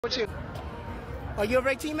What you? Are you a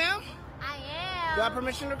break team ma'am? I am. Do I have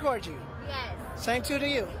permission to record you? Yes. Same too to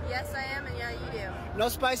you. Yes, I am, and yeah, you do. No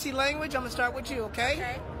spicy language. I'm gonna start with you, okay?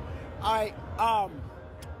 Okay. All right.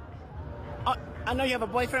 I know you have a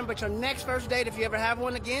boyfriend, but your next first date, if you ever have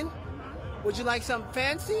one again, would you like something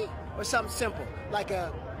fancy or something simple, like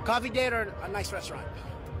a coffee date or a nice restaurant?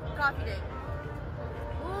 Coffee date.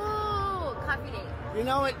 Ooh, coffee date. You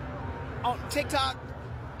know what? On TikTok,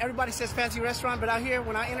 everybody says fancy restaurant, but out here,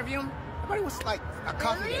 when I interview them, everybody was like a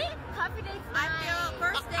coffee Really? date. Coffee date's I feel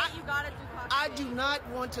nice. first date you gotta do coffee I date. do not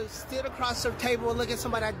want to sit across the table and look at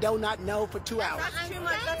somebody I do not know for 2 hours. That's too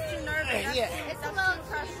much. That's too nervous. Yeah. It's a That's little too too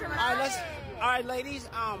pressure. much. All right, ladies.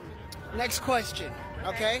 Next question.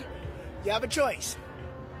 Okay, you have a choice: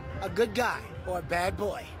 a good guy or a bad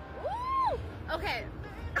boy. Woo! Okay,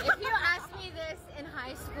 if you asked me this in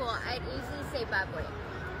high school, I'd easily say bad boy.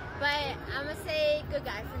 But I'm gonna say good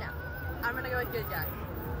guy for now. I'm gonna go with good guy.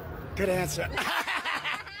 Good answer.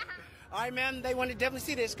 All right, man. They want to definitely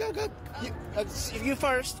see this. Go, go. You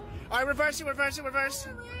first. All right, reverse it, reverse it, reverse.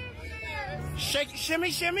 Shake,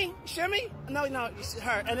 shimmy, shimmy, shimmy. No, it's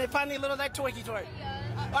her. And then finally a little of that twerky twerk.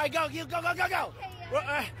 All right, go, you go, go, go, go.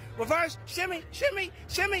 Reverse, shimmy, shimmy,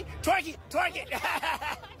 shimmy, twerky, twerk it.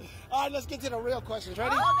 All right, let's get to the real questions.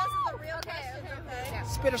 Ready? Oh, this is the real question. Okay.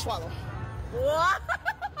 Spit or swallow? What?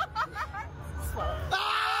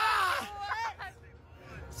 Ah!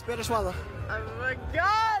 Spit or swallow? Oh my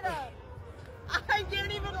god! I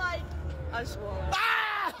can't even like. I swallow.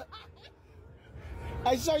 Ah!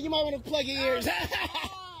 Hey, sir, you might want to plug your ears.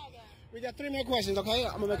 We got 3 more questions, okay?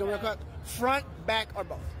 I'm gonna make them real quick. Front, back, or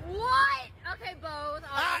both? What? Okay, both,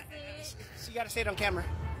 obviously. So you gotta say it on camera.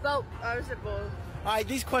 Both. I was at both. All right,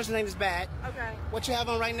 these questions ain't as bad. Okay. What you have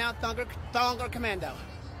on right now, thong or commando?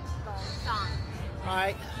 Thong. All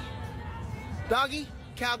right. Doggy,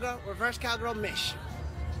 cowgirl, reverse cowgirl, mish.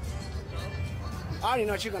 I already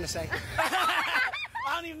know what you're gonna say.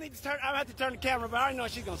 I don't even need to turn. I have to turn the camera, but I already know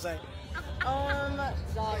what she's gonna say. Doggy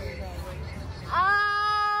probably.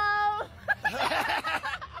 Oh! I'm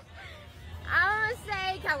gonna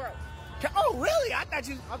say cowgirl. Oh, really? I thought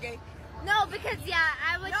you. Okay. No, because yeah,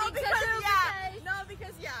 I would No, think because so too. yeah. No,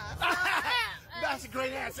 because yeah. That's a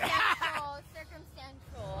great answer.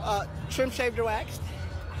 Circumstantial. Trim, shaved, or waxed?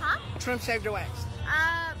 Huh? Trim, shaved, or waxed?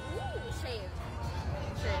 Shaved.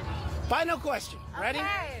 Final question. Ready? Okay.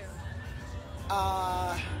 I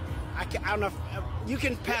don't know if you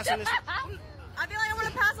can pass on this. I feel like I want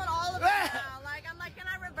to pass on all of it now. Like I'm like, can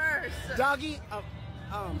I reverse? Doggy.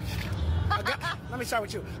 Let me start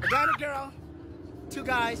with you. A guy and a girl. 2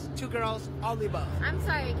 guys, 2 girls, all of the above. I'm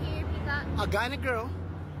sorry, can you repeat that? A guy and a girl,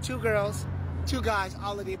 2 girls, 2 guys,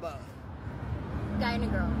 all of the above. Guy and a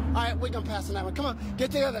girl. All right, we're gonna pass on that one. Come on, get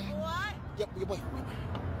together. What? Yep, your boyfriend.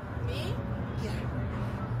 Me? Yeah.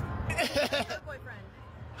 That's her boyfriend.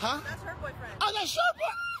 Huh? That's her boyfriend. Oh, that's your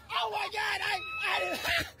boy. Oh my God, I had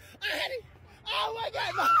it. Oh my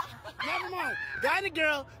God. No. Never mind. Guy and a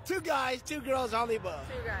girl, 2 guys, 2 girls, all the above.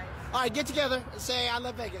 2 guys. All right, get together and say I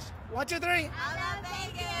love Vegas. 1, 2, 3. I love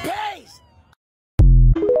Vegas. Peace.